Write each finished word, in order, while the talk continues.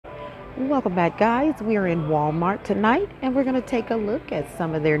Welcome back, guys. We are in Walmart tonight and we're going to take a look at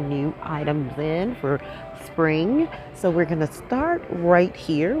some of their new items in for spring. So we're going to start right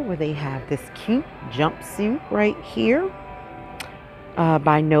here where they have this cute jumpsuit right here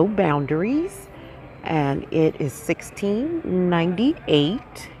by No Boundaries, and it is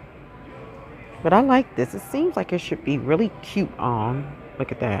 $16.98. But I like this. It seems like it should be really cute on.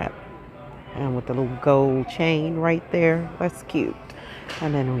 Look at that. And with the little gold chain right there, that's cute.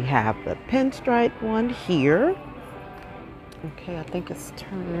 And then we have the pinstripe one here. Okay, I think it's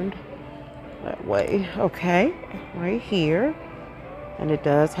turned that way. Okay, right here. And it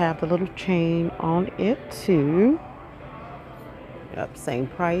does have the little chain on it too. Yep, same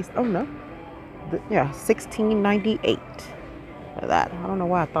price. Oh no. Yeah, $16.98 for that. I don't know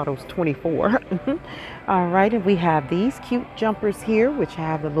why I thought it was 24. All right, and we have these cute jumpers here, which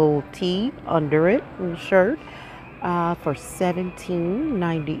have the little T under it, little shirt. For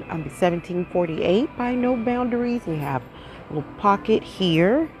 $17.48 by No Boundaries. You have a little pocket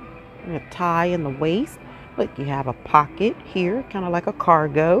here and a tie in the waist. Look, you have a pocket here, kind of like a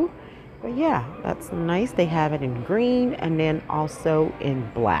cargo. But yeah, that's nice. They have it in green and then also in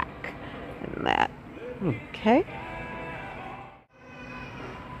black. And that. Okay.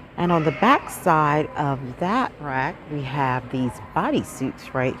 And on the back side of that rack, we have these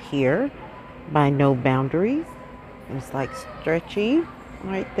bodysuits right here by No Boundaries. It's like stretchy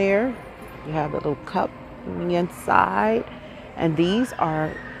right there. You have a little cup on the inside. And these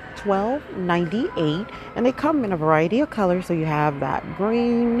are $12.98. And they come in a variety of colors. So you have that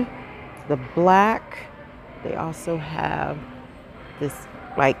green, the black. They also have this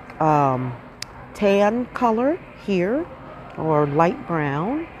like tan color here, or light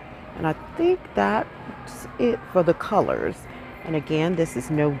brown. And I think that's it for the colors. And again, this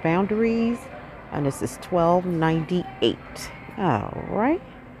is No Boundaries. And this is $12.98. All right.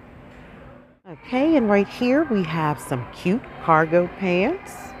 Okay, and right here we have some cute cargo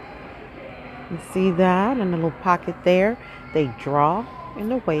pants. You see that? And a little pocket there. They draw in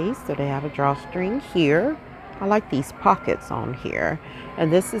the waist, so they have a drawstring here. I like these pockets on here.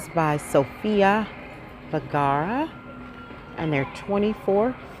 And this is by Sofia Vergara. And they're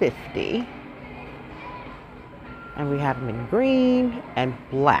 $24.50. And we have them in green and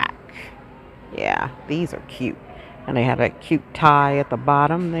black. Yeah, these are cute. And they have a cute tie at the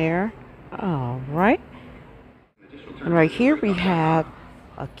bottom there. All right. And right here we have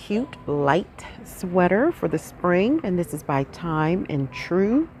a cute light sweater for the spring. And this is by Time and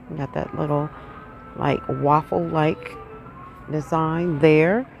TRU. You got that little like waffle-like design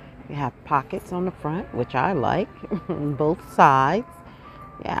there. You have pockets on the front, which I like, on both sides.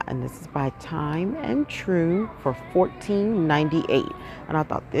 Yeah, and this is by Time and TRU for $14.98. And I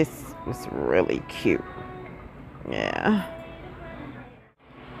thought this was really cute. Yeah.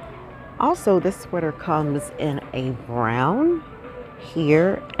 Also, this sweater comes in a brown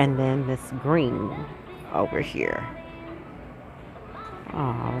here and then this green over here.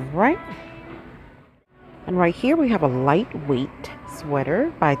 All right. And right here we have a lightweight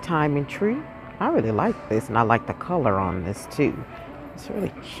sweater by Time and TRU. I really like this, and I like the color on this too. It's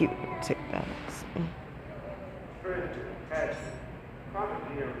really cute. Take that.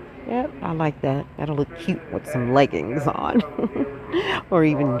 Yep, I like that. That'll look cute with some leggings on. Or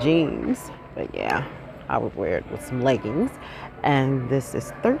even jeans. But yeah, I would wear it with some leggings. And this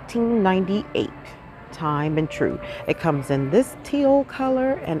is $13.98. Time and TRU. It comes in this teal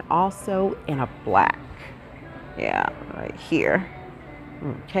color and also in a black. Yeah, right here.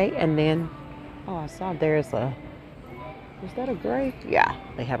 Okay, and then, oh, I saw there's a, is that a gray? Yeah,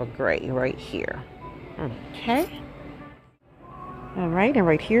 they have a gray right here. Okay. All right, and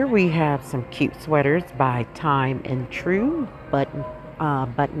right here we have some cute sweaters by Time and TRU, button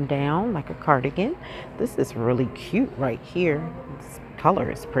down like a cardigan. This is really cute right here. This color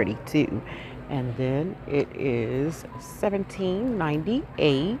is pretty too. And then it is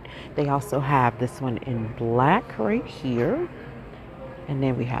 $17.98. They also have this one in black right here. And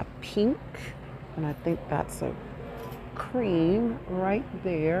then we have pink, and I think that's a cream right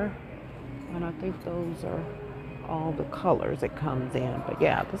there. And I think those are all the colors it comes in. But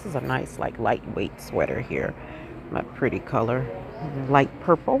yeah, this is a nice like lightweight sweater here. A pretty color, light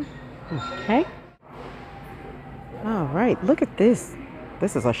purple. Okay. All right, look at this.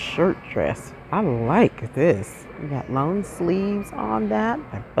 This is a shirt dress. I like this. You got long sleeves on that,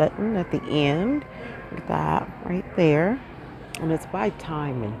 a button at the end. Look at that right there. And it's by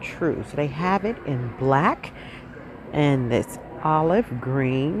Time and TRU. So they have it in black and this olive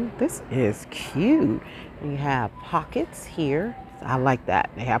green. This is cute. And you have pockets here. I like that.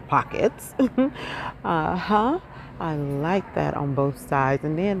 They have pockets. I like that on both sides.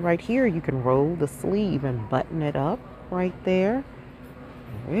 And then right here, you can roll the sleeve and button it up right there.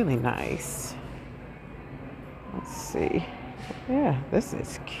 Really nice. Let's see. Yeah, this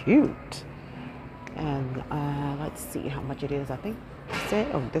is cute. And let's see how much it is. I think I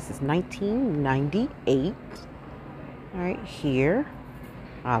said, oh, this is $19.98 right here.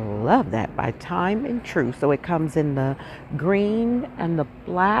 I love that, by Time and TRU. So it comes in the green and the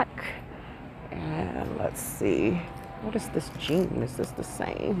black. And let's see, what is this jean? Is this the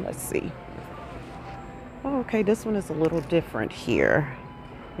same? Let's see. Oh, okay, this one is a little different here.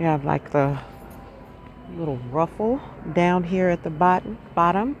 You have like the little ruffle down here at the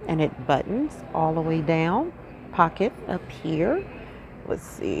bottom, and it buttons all the way down. Pocket up here. Let's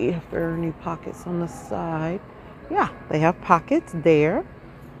see if there are any pockets on the side. Yeah, they have pockets there.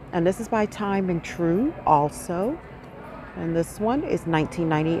 And this is by Time and TRU also. And this one is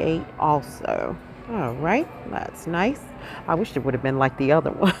 $19.98 also. All right, that's nice. I wish it would have been like the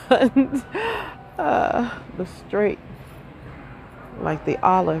other ones. The straight, like the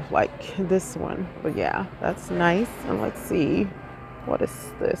olive, like this one. But yeah, that's nice. And let's see, what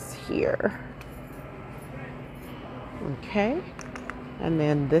is this here? Okay. And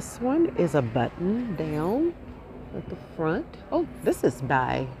then this one is a button down at the front. Oh, this is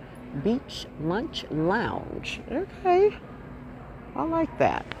by Beach Lunch Lounge. Okay, I like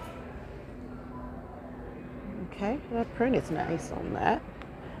that. Okay, that print is nice on that.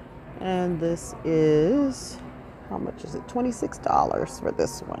 And this is, how much is it? $26 for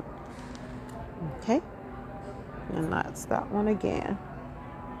this one. Okay, and that's that one again.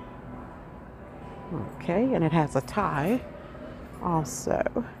 Okay, and it has a tie also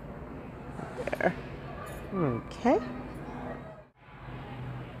there. Okay.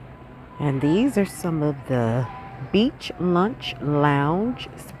 And these are some of the Beach Lunch Lounge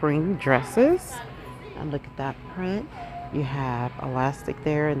spring dresses. And look at that print. You have elastic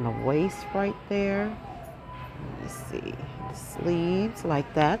there in the waist right there. Let's see, the sleeves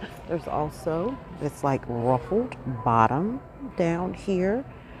like that. There's also this like ruffled bottom down here.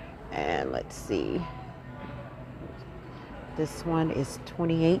 And let's see, this one is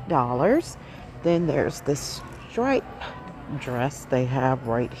 $28. Then there's this stripe dress they have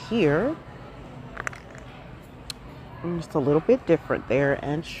right here. Just a little bit different there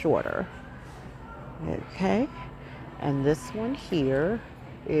and shorter. Okay, and this one here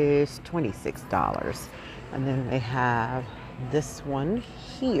is $26. And then they have this one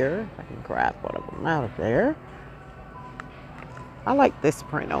here. If I can grab one of them out of there. I like this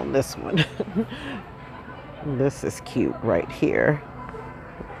print on this one. This is cute right here.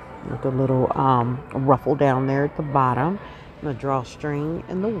 With the little ruffle down there at the bottom. And the drawstring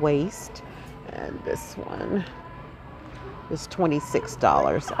in the waist. And this one is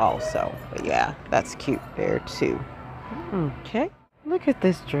 $26 also. But yeah, that's cute there too. Okay, look at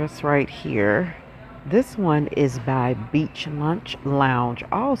this dress right here. This one is by Beach Lunch Lounge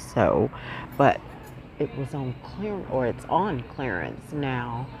also, but it was on clearance, or it's on clearance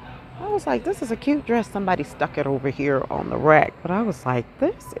now. I was like, this is a cute dress. Somebody stuck it over here on the rack, but I was like,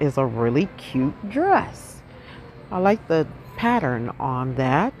 this is a really cute dress. I like the pattern on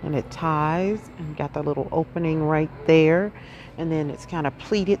that, and it ties and got the little opening right there, and then it's kind of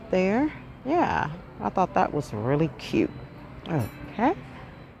pleated there. Yeah, I thought that was really cute. Okay,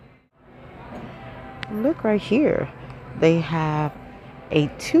 look right here. They have a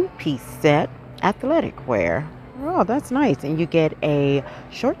two-piece set, athletic wear. Oh, that's nice. And you get a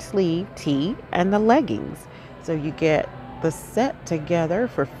short sleeve tee and the leggings. So you get the set together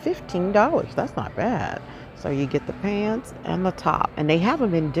for $15. That's not bad. So you get the pants and the top, and they have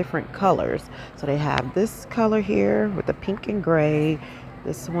them in different colors. So they have this color here with the pink and gray,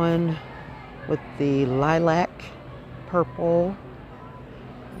 this one with the lilac purple.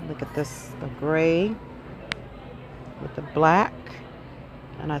 Look at this, the gray with the black.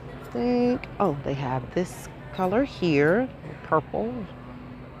 And I think, oh, they have this color here, purple.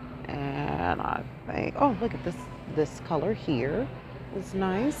 And I think, oh, look at this color here is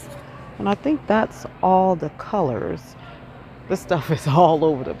nice. And I think that's all the colors. This stuff is all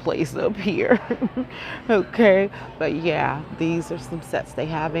over the place up here. Okay, but yeah, these are some sets they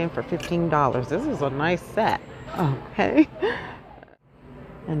have in for $15. This is a nice set. Okay.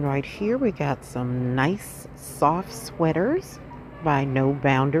 And right here we got some nice soft sweaters by No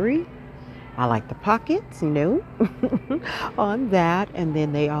Boundary. I like the pockets, you know, on that. And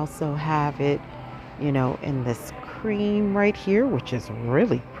then they also have it, you know, in this cream right here, which is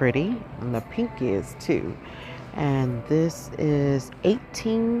really pretty. And the pink is too. And this is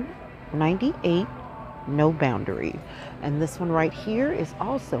 $18.98, No Boundary. And this one right here is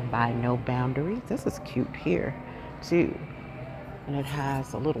also by No Boundary. This is cute here. too. And it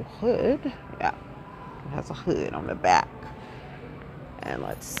has a little hood. Yeah, it has a hood on the back. And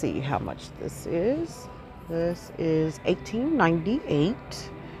let's see how much this is. This is $18.98.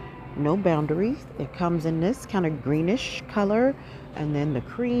 No boundaries. It comes in this kind of greenish color, and then the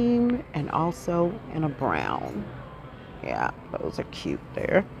cream, and also in a brown. Yeah, those are cute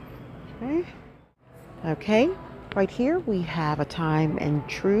there. Okay. Okay, right here we have a Time and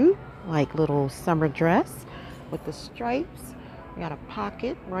True, like little summer dress with the stripes. We got a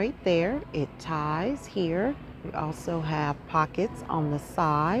pocket right there. It ties here. We also have pockets on the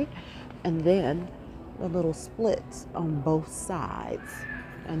side, and then the little splits on both sides.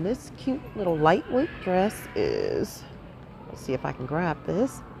 And this cute little lightweight dress is, let's see if I can grab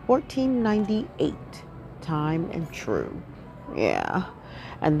this, $14.98, Time and True. Yeah.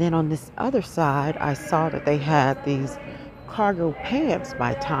 And then on this other side, I saw that they had these cargo pants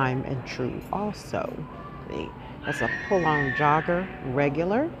by Time and True also. See, that's a pull-on jogger,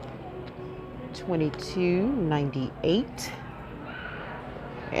 regular, $22.98.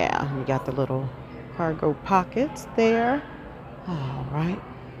 Yeah, you got the little cargo pockets there. All right.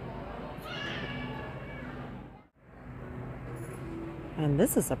 And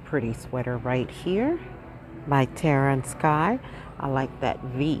this is a pretty sweater right here by TERRA and Sky. I like that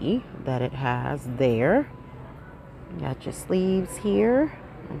V that it has there. You got your sleeves here,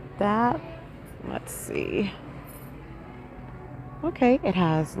 like that. Let's see. Okay, it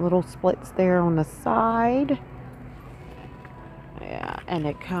has little splits there on the side. Yeah, and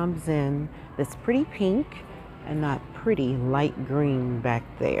it comes in this pretty pink and that pretty light green back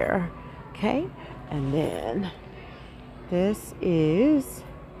there. Okay, and then this is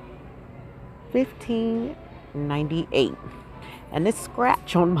 $15.98. And this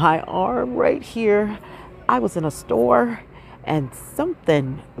scratch on my arm right here, I was in a store and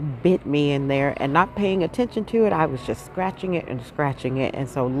something bit me in there, and not paying attention to it, I was just scratching it and scratching it. And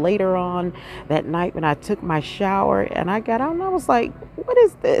so later on that night when I took my shower and I got out, and I was like, what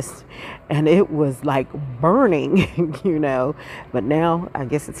is this? And it was like burning, you know. But now I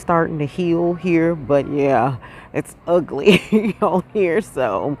guess it's starting to heal here, but yeah, it's ugly on here.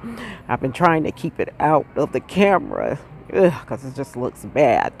 So I've been trying to keep it out of the camera because it just looks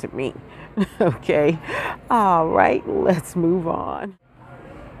bad to me. Okay, all right, let's move on.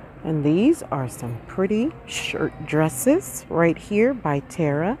 And these are some pretty shirt dresses right here by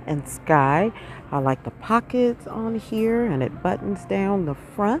TERRA and Sky. I like the pockets on here, and it buttons down the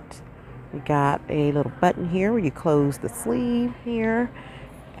front. We got a little button here where you close the sleeve here.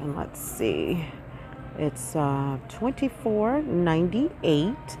 And let's see, it's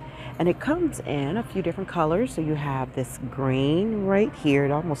 $24.98. And it comes in a few different colors. So you have this green right here.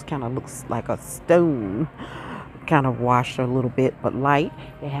 It almost kind of looks like a stone, kind of washed a little bit, but light.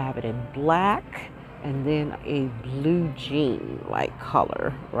 They have it in black, and then a blue jean like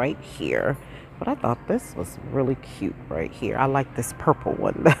color right here. But I thought this was really cute right here. I like this purple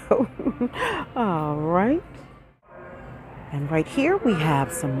one though. All right. And right here we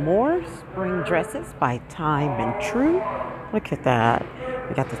have some more spring dresses by Time and True. Look at that.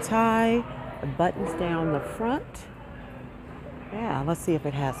 We got the tie, the buttons down the front. Yeah, let's see if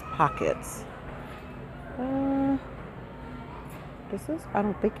it has pockets. This is, I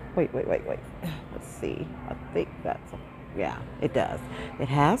don't think, wait. Let's see. I think that's, yeah, it does. It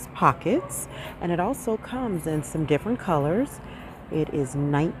has pockets, and it also comes in some different colors. It is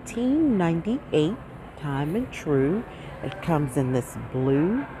 $19.98, Time and True. It comes in this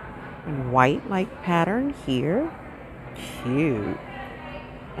blue and white like pattern here. Cute.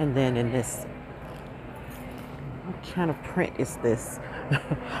 And then in this, what kind of print is this?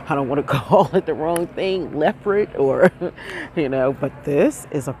 I don't want to call it the wrong thing, leopard or, you know, but this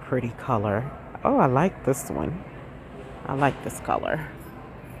is a pretty color. Oh, I like this one. I like this color.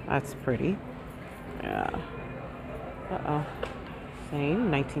 That's pretty. Yeah. Uh-oh. Same,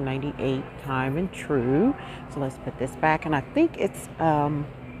 $19.98, Time and True. So let's put this back, and I think it's, trying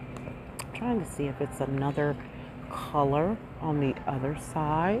to see if it's another color on the other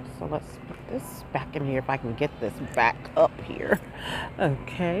side. So let's put this back in here if I can get this back up here.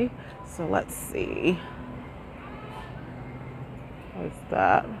 Okay, so let's see. What's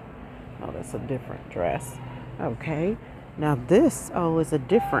that? Oh, that's a different dress. Okay, now this, oh, is a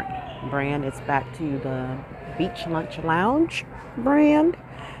different brand. It's back to the Beach Lunch Lounge brand.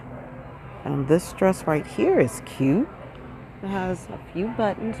 And this dress right here is cute. It has a few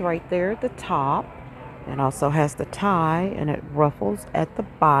buttons right there at the top. It also has the tie, and it ruffles at the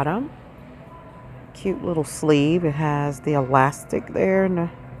bottom. Cute little sleeve. It has the elastic there and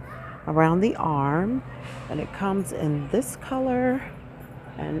around the arm. And it comes in this color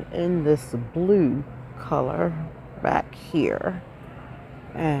and in this blue color back here.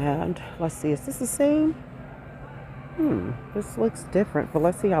 And let's see, is this the same? This looks different, but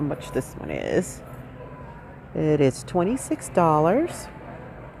let's see how much this one is. It is $26.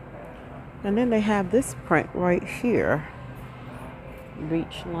 And then they have this print right here.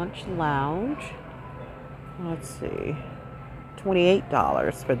 Beach Lunch Lounge. Let's see.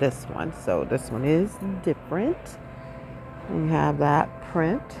 $28 for this one. So this one is different. You have that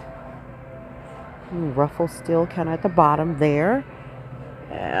print. Ruffle still kind of at the bottom there.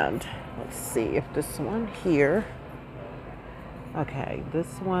 And let's see if this one here. Okay,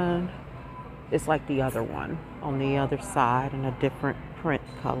 this one is like the other one on the other side in a different print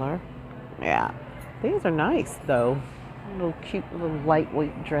color. Yeah, these are nice though. Little cute little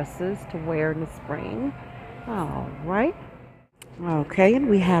lightweight dresses to wear in the spring. All right. Okay, and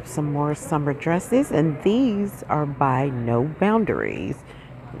we have some more summer dresses, and these are by No Boundaries.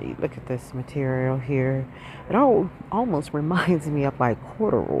 Look at this material here. It almost reminds me of like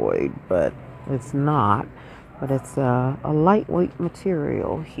corduroy, but it's not. But it's a lightweight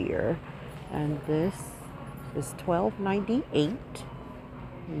material here. And this is $12.98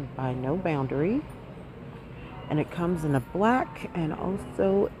 by No Boundary. And it comes in a black and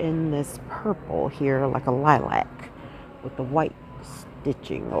also in this purple here, like a lilac, with the white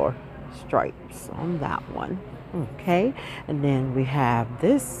stitching or stripes on that one. Okay, and then we have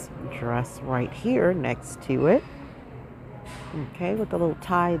this dress right here next to it. Okay, with the little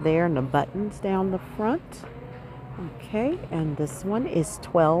tie there and the buttons down the front. Okay, and this one is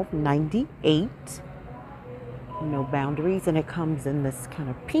 $12.98. No Boundaries, and it comes in this kind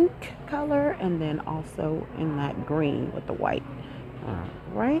of pink color and then also in that green with the white. All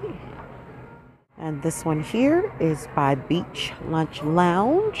right. And this one here is by Beach Lunch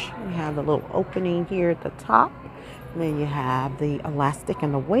Lounge. You have the little opening here at the top. And then you have the elastic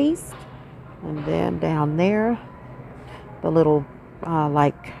in the waist. And then down there, the little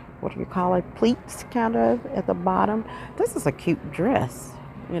like, what do you call it, pleats kind of at the bottom. This is a cute dress.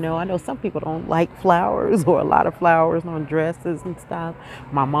 You know, I know some people don't like flowers or a lot of flowers on dresses and stuff.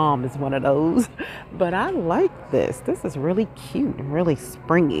 My mom is one of those. But I like this. This is really cute and really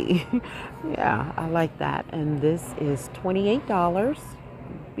springy. Yeah, I like that. And this is $28.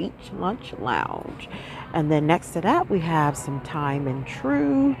 Beach Lunch Lounge. And then next to that, we have some Time and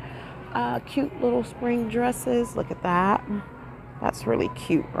TRU cute little spring dresses. Look at that. That's really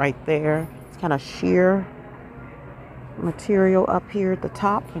cute right there. It's kind of sheer material up here at the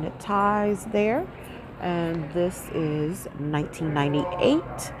top, and it ties there. And this is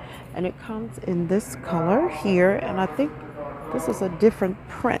 $19.98, and it comes in this color here, and I think this is a different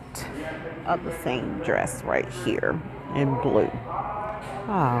print of the same dress right here in blue.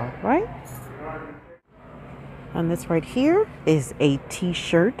 All right. And this right here is a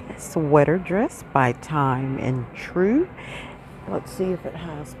t-shirt sweater dress by Time and TRU. Let's see if it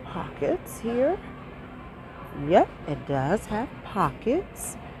has pockets here. Yep, it does have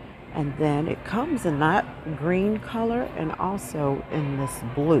pockets. And then it comes in that green color and also in this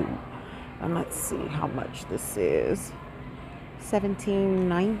blue. And let's see how much this is.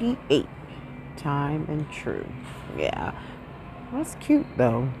 $17.98. Time and TRU. Yeah, that's cute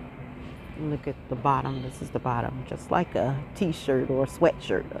though. Look at the bottom. This is the bottom, just like a t-shirt or a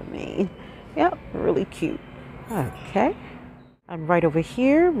sweatshirt. I mean, yep, really cute. Okay, and right over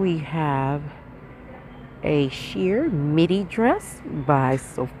here we have a sheer midi dress by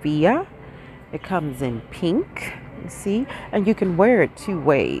Sophia. It comes in pink, you see, and you can wear it two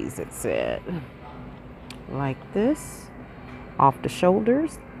ways. It said like this, off the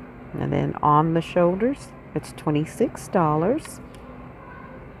shoulders, and then on the shoulders. It's $26.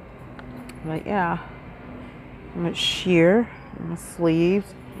 But yeah, and it's sheer in the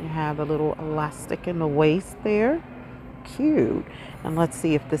sleeves. You have a little elastic in the waist there. Cute. And let's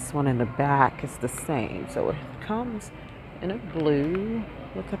see if this one in the back is the same. So it comes in a blue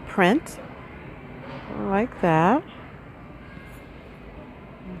with a print like that.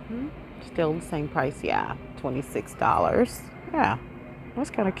 Still the same price, yeah, $26. Yeah, that's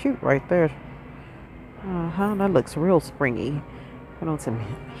kind of cute right there. That looks real springy. Put on some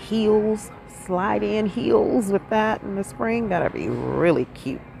heels, slide in heels with that in the spring. That'd be really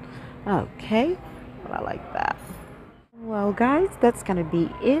cute. Okay, but I like that. Well guys, that's gonna be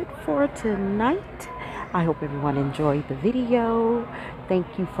it for tonight. I hope everyone enjoyed the video.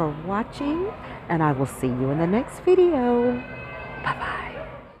 Thank you for watching, and I will see you in the next video.